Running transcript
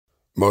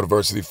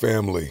Motiversity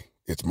family,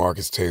 it's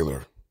Marcus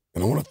Taylor,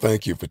 and I want to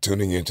thank you for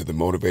tuning into the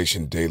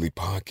Motivation Daily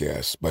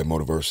Podcast by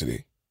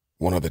Motiversity,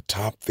 one of the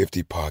top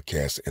 50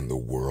 podcasts in the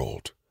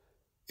world.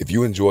 If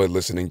you enjoy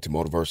listening to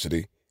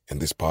Motiversity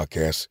and this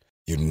podcast,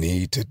 you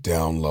need to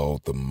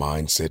download the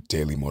Mindset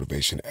Daily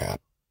Motivation app.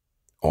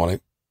 On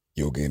it,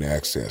 you'll gain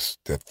access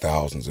to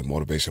thousands of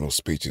motivational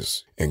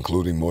speeches,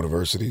 including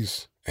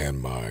Motiversity's and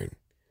mine.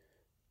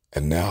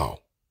 And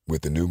now,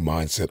 with the new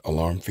Mindset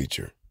Alarm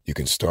feature, you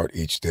can start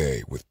each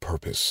day with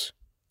purpose,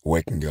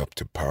 waking up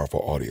to powerful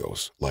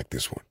audios like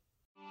this one.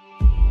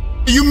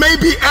 You may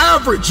be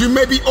average, you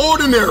may be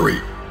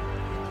ordinary,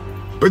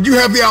 but you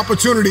have the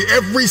opportunity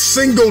every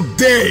single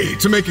day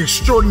to make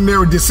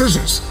extraordinary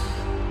decisions.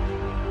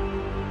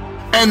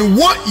 And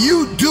what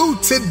you do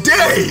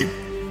today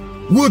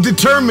will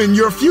determine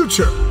your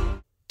future.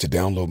 To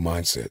download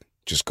Mindset,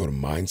 just go to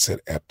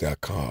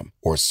mindsetapp.com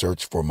or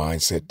search for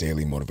Mindset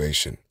Daily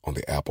Motivation on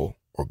the Apple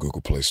or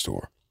Google Play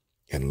Store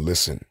and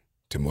listen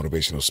to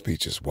motivational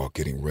speeches while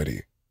getting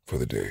ready for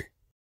the day.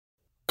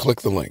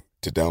 Click the link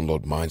to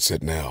download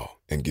Mindset now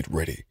and get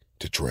ready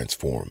to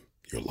transform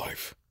your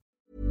life.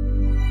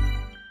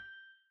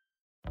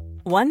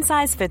 One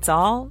size fits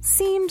all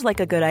seemed like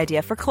a good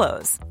idea for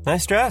clothes.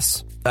 Nice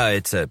dress.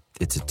 It's a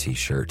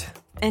t-shirt.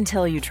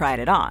 Until you tried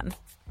it on.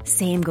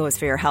 Same goes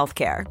for your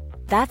healthcare.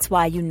 That's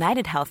why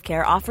United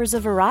Healthcare offers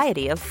a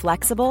variety of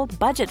flexible,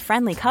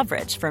 budget-friendly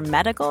coverage for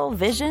medical,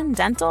 vision,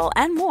 dental,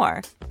 and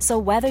more. So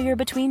whether you're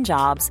between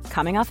jobs,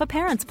 coming off a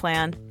parent's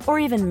plan, or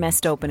even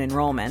missed open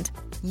enrollment,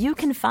 you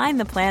can find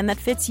the plan that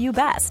fits you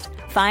best.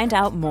 Find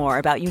out more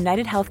about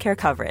United Healthcare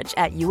coverage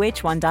at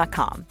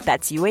uh1.com.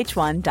 That's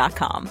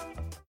uh1.com.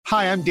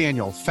 Hi, I'm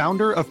Daniel,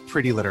 founder of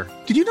Pretty Litter.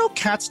 Did you know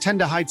cats tend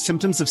to hide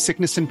symptoms of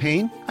sickness and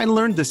pain? I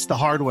learned this the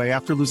hard way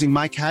after losing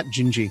my cat,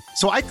 Gingy.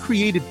 So I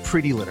created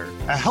Pretty Litter,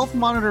 a health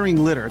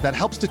monitoring litter that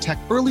helps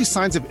detect early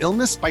signs of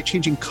illness by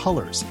changing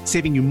colors,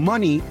 saving you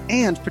money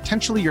and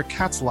potentially your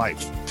cat's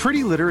life.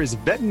 Pretty Litter is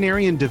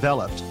veterinarian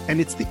developed,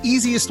 and it's the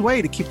easiest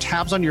way to keep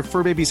tabs on your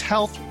fur baby's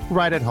health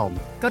right at home.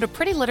 Go to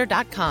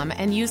prettylitter.com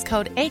and use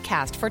code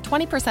ACAST for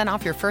 20%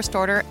 off your first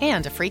order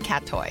and a free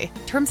cat toy.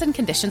 Terms and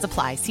conditions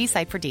apply. See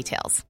site for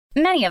details.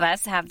 Many of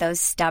us have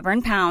those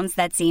stubborn pounds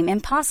that seem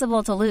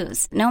impossible to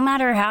lose, no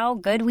matter how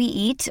good we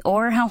eat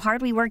or how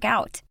hard we work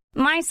out.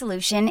 My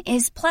solution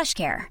is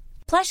PlushCare.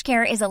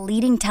 PlushCare is a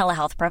leading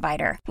telehealth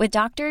provider with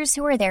doctors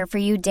who are there for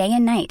you day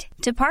and night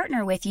to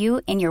partner with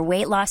you in your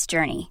weight loss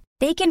journey.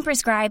 They can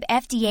prescribe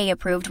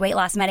FDA-approved weight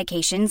loss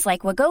medications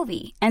like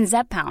Wegovy and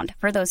Zepbound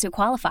for those who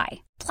qualify.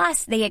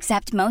 Plus, they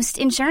accept most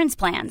insurance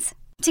plans.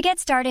 To get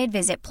started,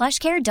 visit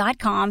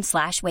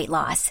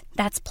plushcare.com/weightloss.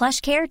 That's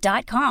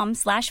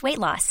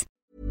plushcare.com/weightloss.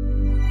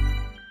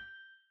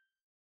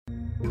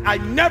 I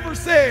never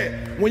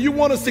said when you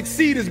want to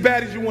succeed as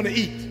bad as you want to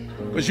eat,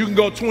 because you can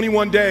go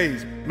 21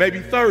 days,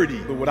 maybe 30,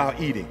 but without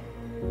eating.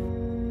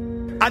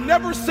 I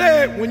never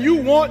said when you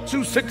want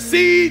to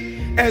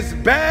succeed as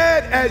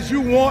bad as you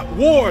want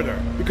water,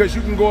 because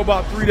you can go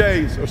about 3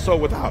 days or so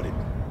without it.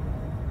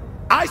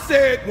 I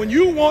said when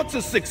you want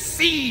to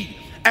succeed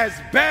as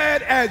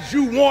bad as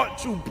you want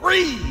to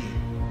breathe,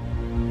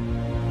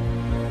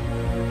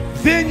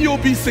 then you'll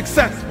be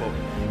successful.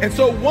 And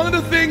so one of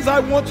the things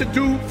I want to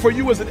do for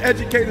you as an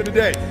educator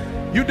today,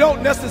 you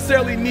don't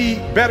necessarily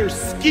need better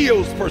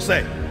skills per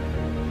se.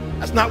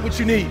 That's not what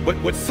you need. But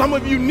what some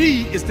of you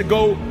need is to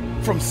go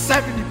from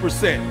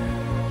 70%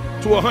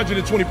 to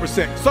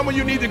 120%. Some of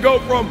you need to go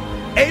from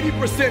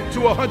 80%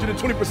 to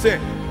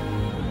 120%.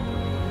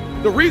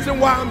 The reason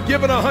why I'm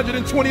giving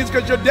 120 is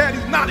because your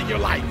daddy's not in your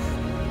life.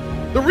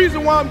 The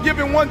reason why I'm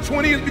giving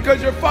 120 is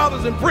because your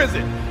father's in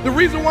prison. The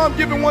reason why I'm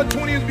giving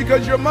 120 is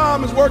because your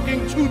mom is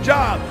working 2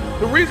 jobs.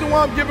 The reason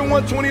why I'm giving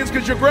 120 is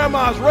because your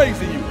grandma's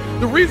raising you.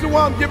 The reason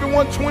why I'm giving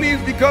 120 is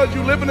because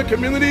you live in a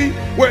community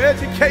where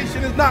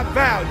education is not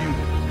valued.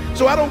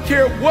 So I don't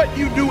care what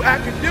you do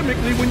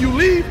academically, when you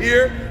leave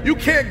here, you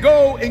can't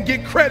go and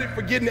get credit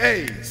for getting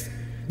A's.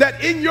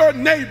 That in your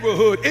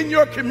neighborhood, in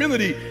your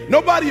community,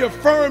 nobody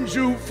affirms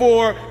you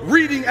for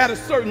reading at a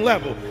certain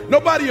level.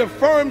 Nobody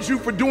affirms you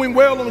for doing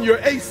well on your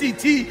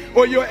ACT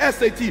or your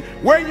SAT.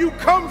 Where you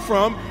come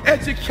from,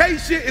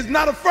 education is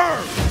not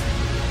affirmed.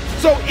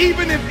 So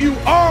even if you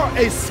are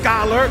a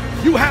scholar,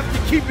 you have to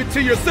keep it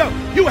to yourself.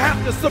 You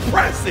have to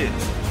suppress it.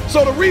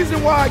 So the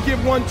reason why I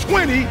give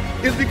 120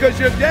 is because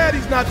your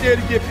daddy's not there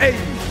to give 80,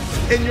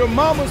 and your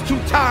mama's too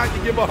tired to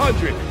give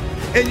 100.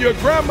 And your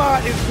grandma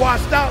is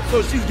washed out,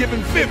 so she's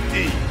giving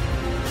 50.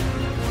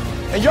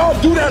 And y'all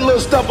do that little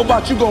stuff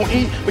about you gonna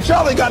eat, but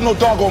y'all ain't got no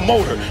doggone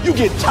motor. You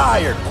get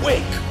tired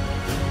quick.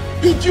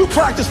 You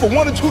practice for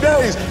 1 or 2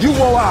 days, you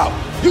roll out.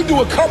 You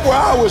do a couple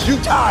hours, you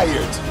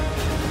tired.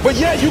 But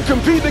yet you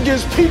compete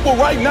against people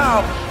right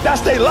now,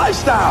 that's their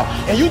lifestyle.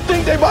 And you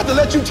think they about to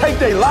let you take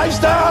their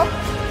lifestyle?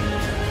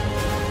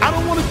 I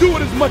don't want to do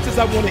it as much as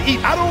I want to eat.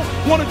 I don't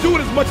want to do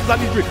it as much as I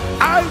need to drink.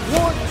 I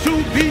want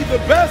to be the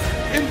best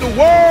in the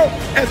world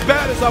as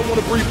bad as I want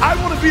to breathe. I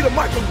want to be the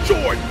Michael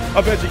Jordan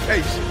of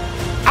education.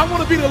 I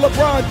want to be the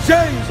LeBron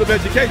James of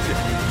education.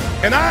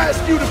 And I ask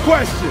you the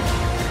question,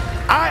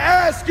 I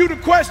ask you the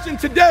question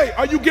today,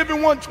 are you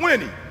giving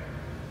 120?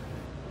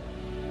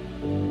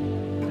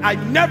 I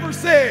never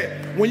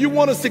said when you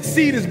want to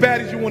succeed as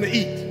bad as you want to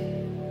eat.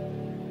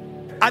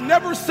 I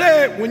never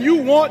said when you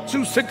want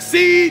to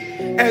succeed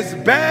as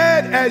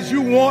bad as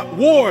you want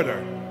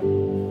water.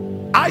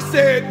 I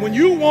said when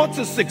you want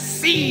to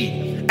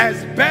succeed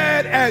as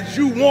bad as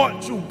you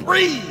want to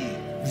breathe,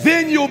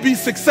 then you'll be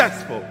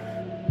successful.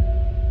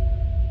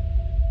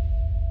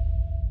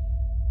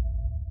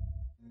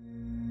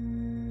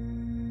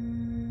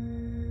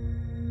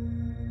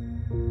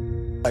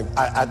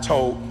 I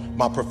told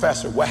my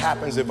professor, what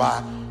happens if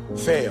I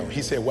fail?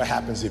 He said, what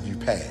happens if you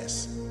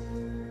pass?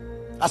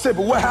 I said,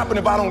 but what happens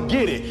if I don't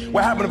get it?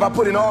 What happens if I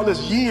put in all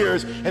these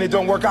years and it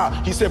don't work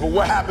out? He said, but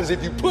what happens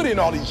if you put in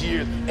all these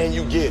years and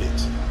you get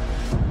it?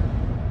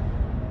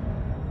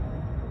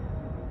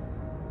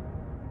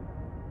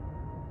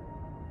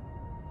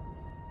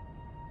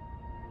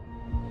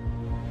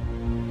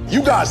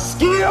 You got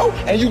skill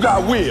and you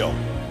got will.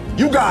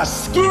 You got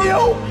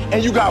skill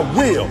and you got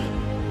will.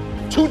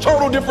 Two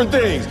total different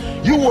things.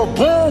 You were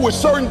born with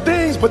certain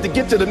things, but to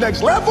get to the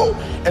next level,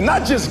 and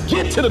not just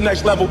get to the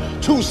next level,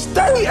 to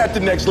stay at the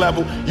next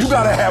level, you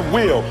gotta have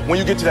will when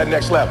you get to that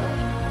next level.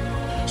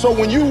 So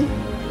when you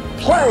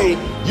play,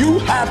 you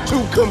have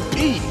to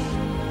compete.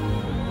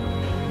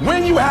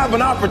 When you have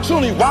an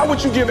opportunity, why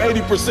would you give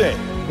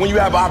 80% when you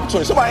have an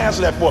opportunity? Somebody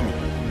answer that for me.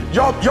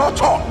 Y'all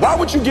talk. Why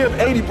would you give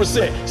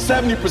 80%,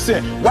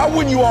 70%? Why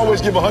wouldn't you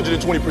always give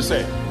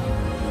 120%?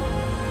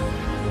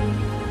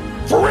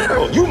 For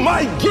real, you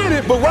might get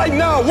it, but right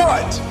now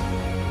what?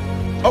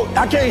 Oh,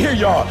 I can't hear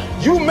y'all.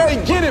 You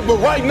may get it, but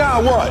right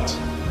now what?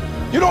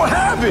 You don't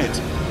have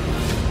it.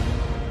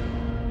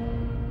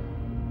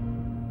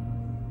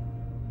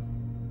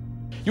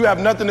 You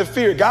have nothing to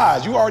fear.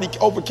 Guys, you already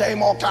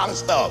overcame all kind of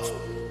stuff.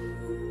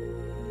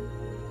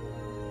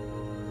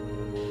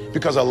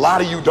 Because a lot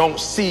of you don't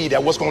see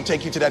that what's going to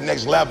take you to that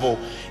next level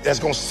that's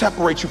going to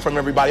separate you from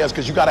everybody else,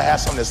 because you got to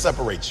have something that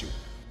separates you.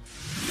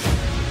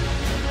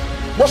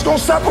 What's going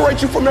to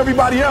separate you from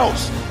everybody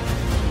else?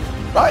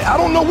 Right? I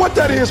don't know what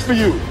that is for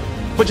you,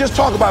 but just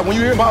talk about it. When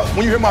you hear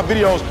my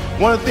videos,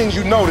 one of the things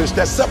you notice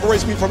that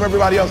separates me from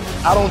everybody else,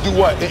 I don't do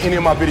what in any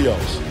of my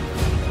videos?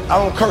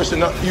 I don't curse.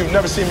 You've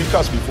never seen me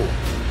cuss before.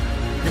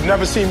 You've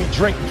never seen me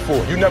drink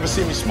before. You've never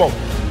seen me smoke.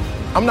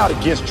 I'm not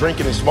against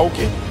drinking and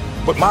smoking,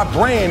 but my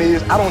brand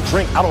is I don't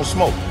drink, I don't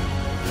smoke.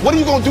 What are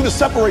you going to do to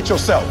separate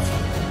yourself?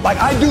 Like,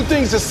 I do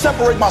things to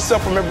separate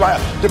myself from everybody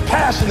else. The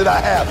passion that I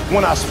have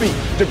when I speak,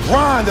 the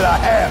grind that I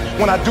have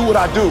when I do what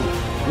I do.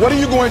 What are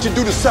you going to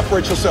do to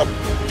separate yourself?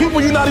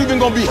 People you're not even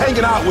going to be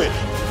hanging out with.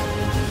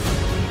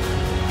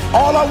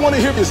 All I want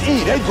to hear is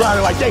E. They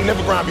grinding like they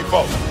never grind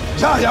before.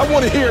 Johnny, I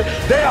want to hear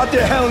they out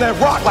there handling that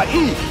rock like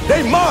E.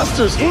 They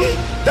monsters, E.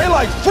 They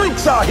like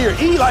freaks out here,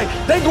 E. Like,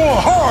 they going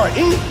hard,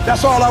 E.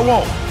 That's all I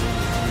want.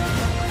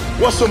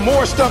 What's some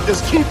more stuff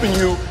that's keeping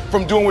you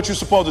from doing what you're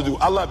supposed to do?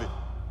 I love it.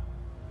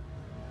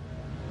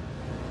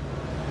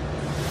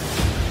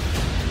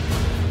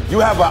 You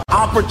have an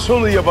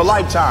opportunity of a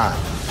lifetime.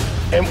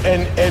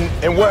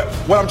 And what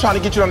I'm trying to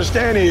get you to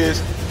understand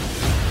is,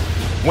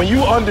 when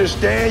you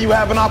understand you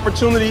have an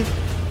opportunity,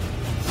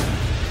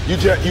 you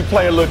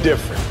play a little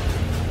different.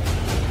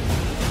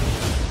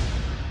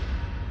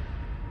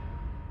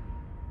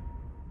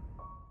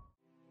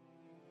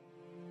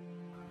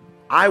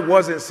 I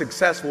wasn't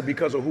successful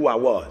because of who I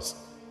was.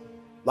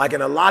 Like,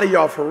 and a lot of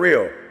y'all, for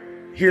real,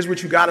 here's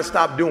what you gotta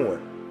stop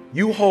doing.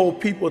 You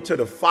hold people to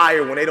the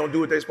fire when they don't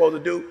do what they're supposed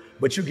to do,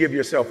 but you give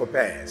yourself a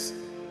pass.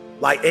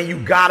 Like, and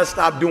you gotta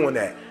stop doing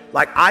that.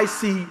 Like, I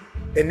see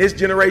in this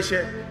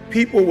generation,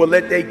 people will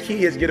let their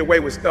kids get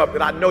away with stuff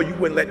that I know you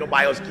wouldn't let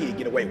nobody else's kid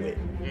get away with.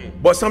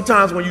 But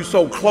sometimes when you're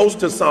so close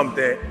to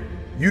something,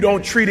 you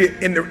don't treat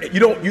it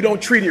you don't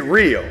treat it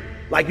real.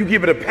 Like, you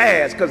give it a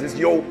pass because it's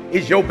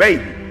your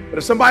baby. But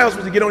if somebody else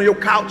was to get on your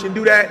couch and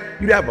do that,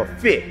 you'd have a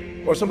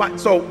fit. Or somebody.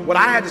 So what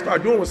I had to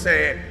start doing was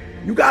saying,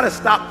 you gotta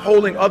stop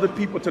holding other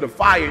people to the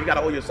fire. You gotta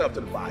hold yourself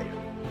to the fire.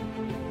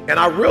 And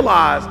I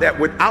realized that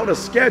without a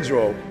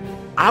schedule,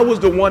 I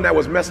was the one that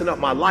was messing up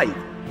my life.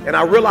 And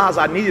I realized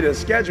I needed a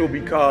schedule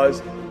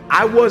because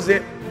I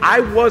wasn't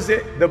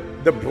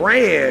the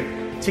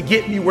brand to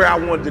get me where I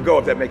wanted to go,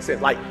 if that makes sense.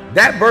 Like,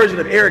 that version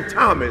of Eric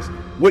Thomas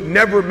would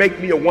never make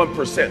me a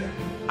 1%.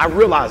 I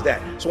realized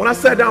that. So when I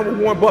sat down with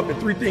Warren Buffett,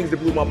 3 things that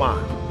blew my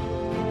mind.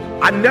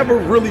 I never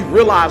really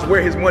realized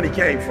where his money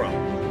came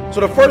from. So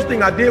the first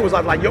thing I did was I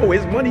was like, yo,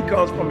 his money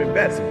comes from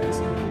investments.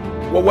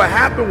 Well, what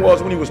happened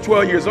was when he was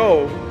 12 years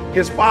old,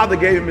 his father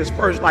gave him his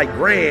first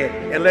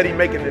 $1,000 and let him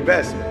make an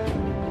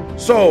investment.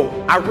 So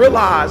I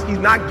realized he's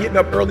not getting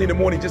up early in the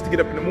morning just to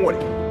get up in the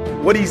morning.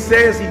 What he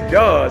says he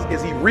does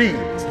is he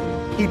reads.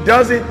 He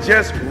doesn't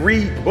just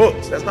read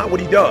books. That's not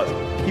what he does.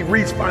 He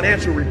reads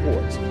financial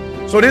reports.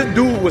 So this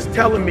dude was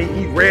telling me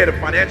he read a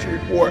financial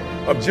report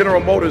of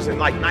General Motors in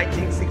like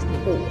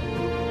 1964.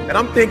 And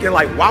I'm thinking,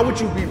 like, why would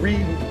you be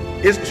reading?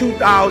 It's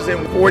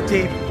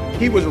 2014.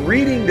 He was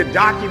reading the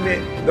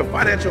document, the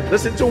financial,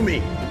 listen to me.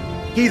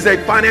 He's a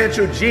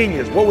financial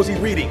genius. What was he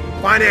reading?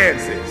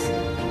 Finances.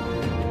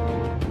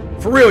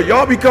 For real,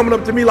 y'all be coming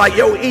up to me like,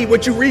 yo, E,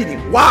 what you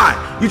reading?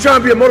 Why? You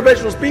trying to be a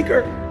motivational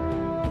speaker?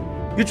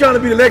 You trying to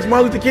be the next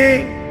Martin Luther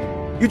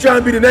King? You trying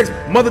to be the next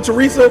Mother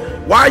Teresa?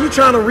 Why are you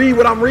trying to read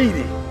what I'm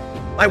reading?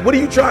 Like, what are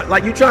you trying,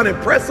 like you trying to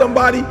impress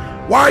somebody?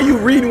 Why are you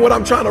reading what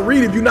I'm trying to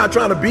read if you're not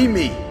trying to be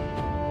me?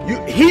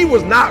 He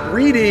was not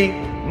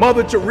reading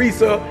Mother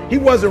Teresa. He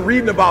wasn't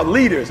reading about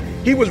leaders.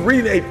 He was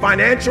reading a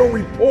financial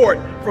report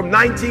from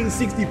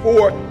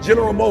 1964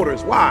 General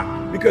Motors. Why?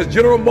 Because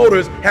General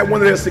Motors had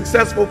one of their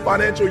successful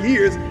financial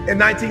years in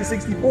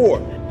 1964.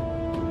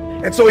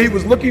 And so he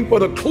was looking for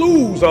the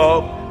clues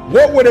of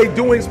what were they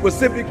doing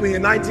specifically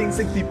in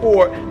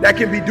 1964 that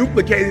can be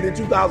duplicated in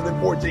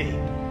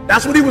 2014.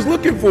 That's what he was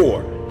looking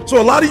for.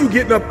 So a lot of you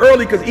getting up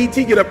early because ET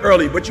get up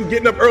early, but you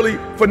getting up early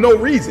for no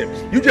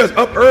reason. You just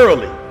up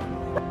early.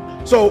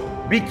 So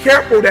be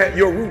careful that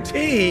your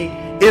routine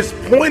is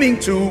pointing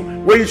to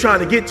where you're trying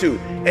to get to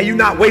and you're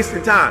not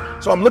wasting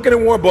time. So I'm looking at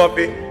Warren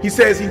Buffett. He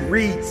says he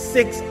reads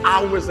 6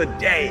 hours a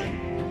day.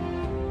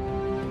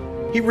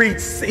 He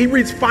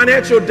reads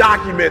financial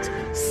documents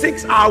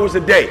 6 hours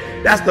a day.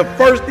 That's the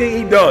first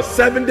thing he does,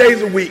 7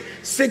 days a week,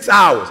 6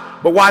 hours.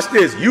 But watch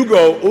this, you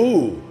go,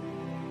 ooh.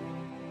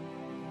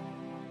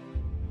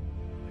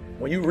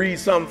 When you read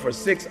something for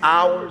 6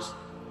 hours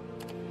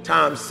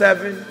times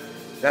 7,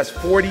 that's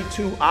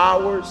 42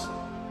 hours,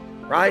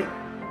 right?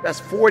 That's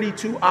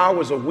 42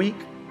 hours a week,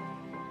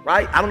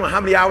 right? I don't know how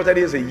many hours that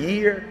is a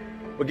year,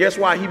 but guess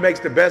why he makes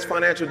the best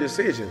financial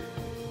decisions?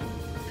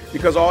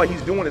 Because all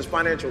he's doing is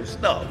financial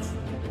stuff.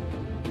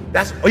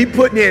 That's he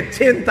putting in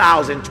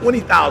 10,000,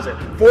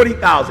 20,000,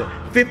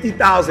 40,000,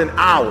 50,000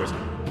 hours.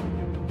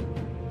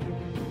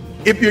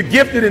 If you're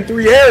gifted in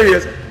 3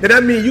 areas, then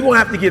that means you're gonna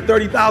have to get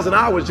 30,000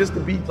 hours just to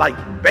be like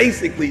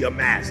basically a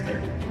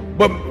master.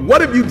 But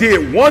what if you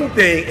did one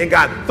thing and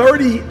got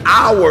 30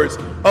 hours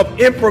of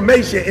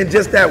information in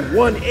just that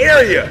one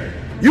area?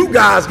 You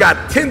guys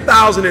got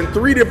 10,000 in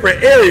 3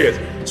 different areas.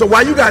 So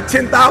while you got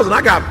 10,000,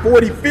 I got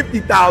 40,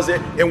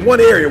 50,000 in one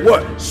area.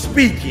 What?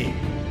 Speaking.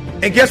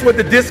 And guess what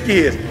the disc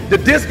is? The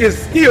disc is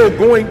still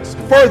going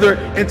further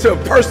into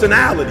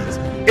personalities.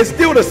 It's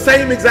still the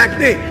same exact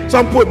thing. So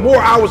I'm putting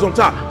more hours on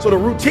top. So the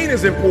routine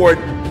is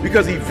important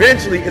because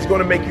eventually it's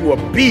going to make you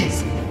a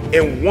beast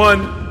in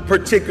one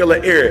particular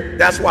area.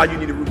 That's why you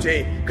need a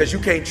routine, because you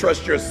can't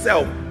trust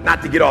yourself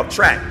not to get off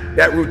track.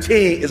 That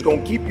routine is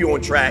going to keep you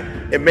on track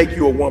and make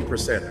you a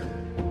 1%er.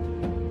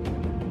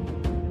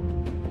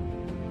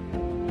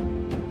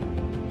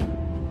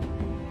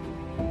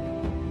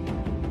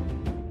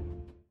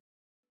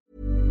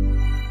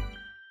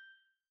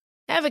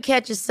 Ever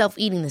catch yourself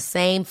eating the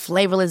same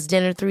flavorless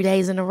dinner 3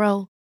 days in a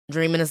row?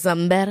 Dreaming of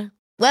something better?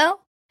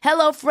 Well,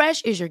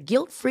 HelloFresh is your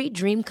guilt-free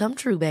dream come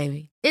true,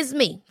 baby. It's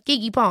me,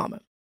 Keke Palmer.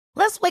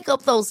 Let's wake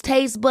up those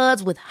taste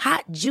buds with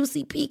hot,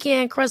 juicy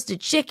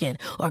pecan-crusted chicken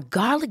or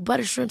garlic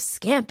butter shrimp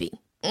scampi.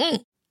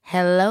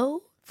 Hello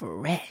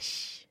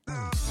Fresh.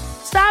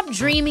 Stop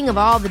dreaming of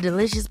all the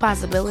delicious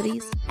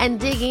possibilities and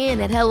dig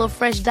in at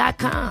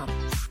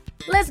HelloFresh.com.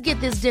 Let's get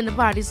this dinner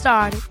party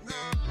started.